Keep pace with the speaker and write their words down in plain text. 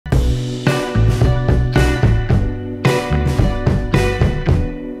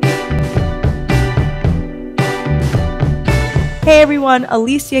Hey everyone,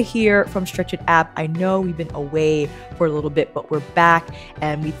 Alicia here from Stretch It app. I know we've been away for a little bit, but we're back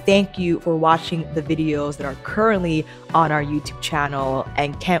and we thank you for watching the videos that are currently on our YouTube channel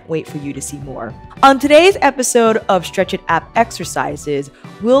and can't wait for you to see more. On today's episode of Stretch It app exercises,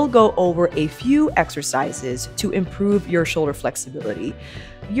 we'll go over a few exercises to improve your shoulder flexibility.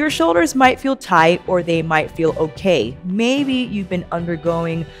 Your shoulders might feel tight or they might feel okay. Maybe you've been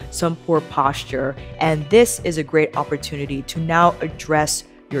undergoing some poor posture, and this is a great opportunity to now address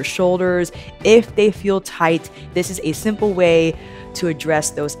your shoulders. If they feel tight, this is a simple way to address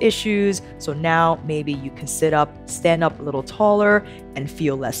those issues. So now maybe you can sit up, stand up a little taller, and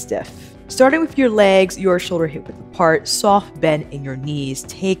feel less stiff. Starting with your legs, your shoulder hip width apart, soft bend in your knees.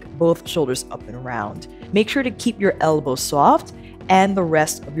 Take both shoulders up and around. Make sure to keep your elbows soft and the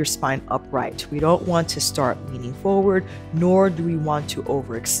rest of your spine upright. We don't want to start leaning forward, nor do we want to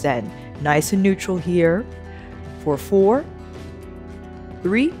overextend. Nice and neutral here for 4,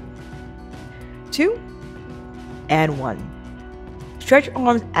 3, 2, and 1. Stretch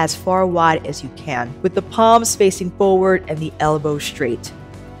arms as far wide as you can, with the palms facing forward and the elbows straight.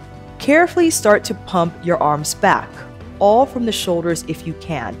 Carefully start to pump your arms back, all from the shoulders if you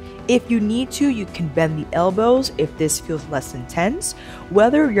can. If you need to, you can bend the elbows if this feels less intense.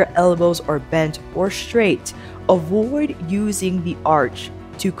 Whether your elbows are bent or straight, avoid using the arch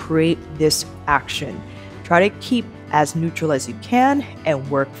to create this action. Try to keep as neutral as you can and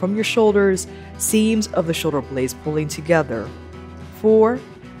work from your shoulders, seams of the shoulder blades pulling together. 4,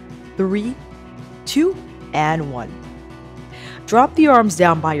 3, 2, and 1. Drop the arms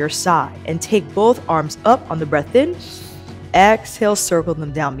down by your side and take both arms up on the breath in. Exhale, circle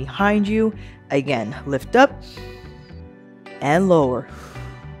them down behind you. Again, lift up and lower.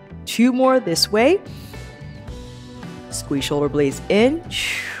 2 more this way. Squeeze shoulder blades in.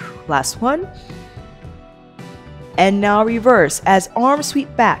 Last one. And now reverse. As arms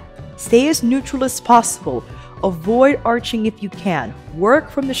sweep back, stay as neutral as possible. Avoid arching if you can.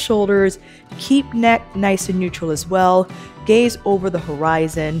 Work from the shoulders. Keep neck nice and neutral as well. Gaze over the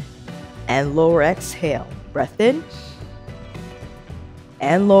horizon and lower. Exhale. Breath in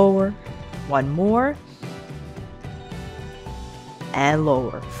and lower. 1 more and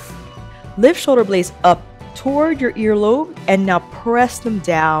lower. Lift shoulder blades up toward your earlobe and now press them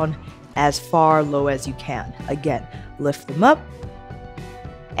down as far low as you can. Again, lift them up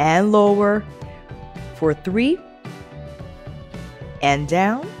and lower for 3 and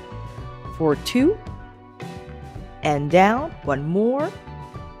down for 2 and down. 1 more.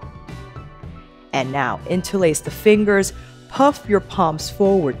 And now interlace the fingers. Puff your palms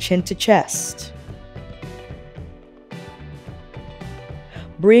forward, chin to chest.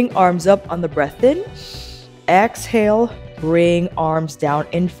 Bring arms up on the breath in. Exhale, bring arms down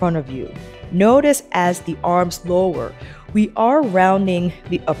in front of you. Notice as the arms lower, we are rounding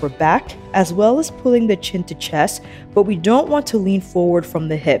the upper back as well as pulling the chin to chest, but we don't want to lean forward from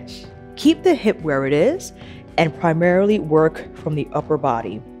the hip. Keep the hip where it is and primarily work from the upper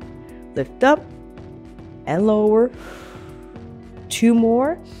body. Lift up and lower. 2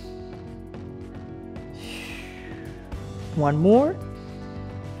 more. 1 more.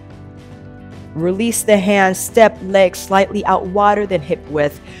 Release the hands, step legs slightly out wider than hip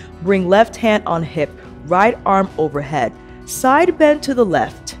width. Bring left hand on hip, right arm overhead. Side bend to the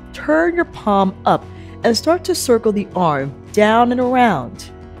left. Turn your palm up and start to circle the arm down and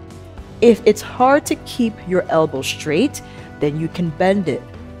around. If it's hard to keep your elbow straight, then you can bend it,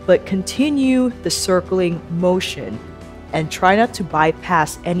 but continue the circling motion and try not to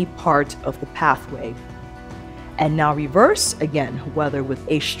bypass any part of the pathway. And now reverse, again, whether with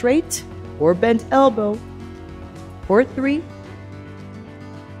a straight or bent elbow. 4, 3,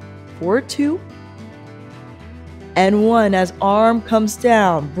 4, 2, and 1. As arm comes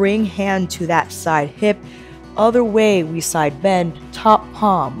down, bring hand to that side hip. Other way, we side bend, top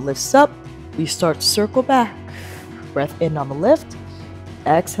palm lifts up. We start to circle back. Breath in on the lift,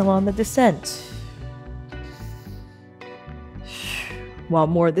 exhale on the descent. 1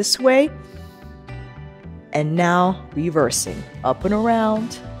 more this way. And now reversing up and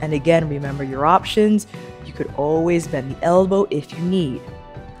around. And again, remember your options. You could always bend the elbow if you need.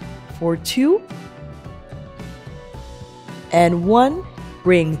 For 2 and 1.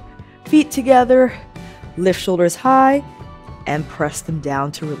 Bring feet together, lift shoulders high, and press them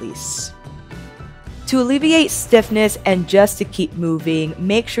down to release. To alleviate stiffness and just to keep moving,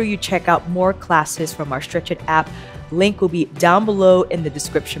 make sure you check out more classes from our Stretch It app. Link will be down below in the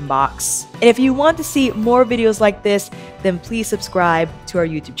description box. And if you want to see more videos like this, then please subscribe to our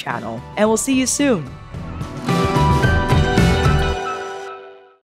YouTube channel. And we'll see you soon.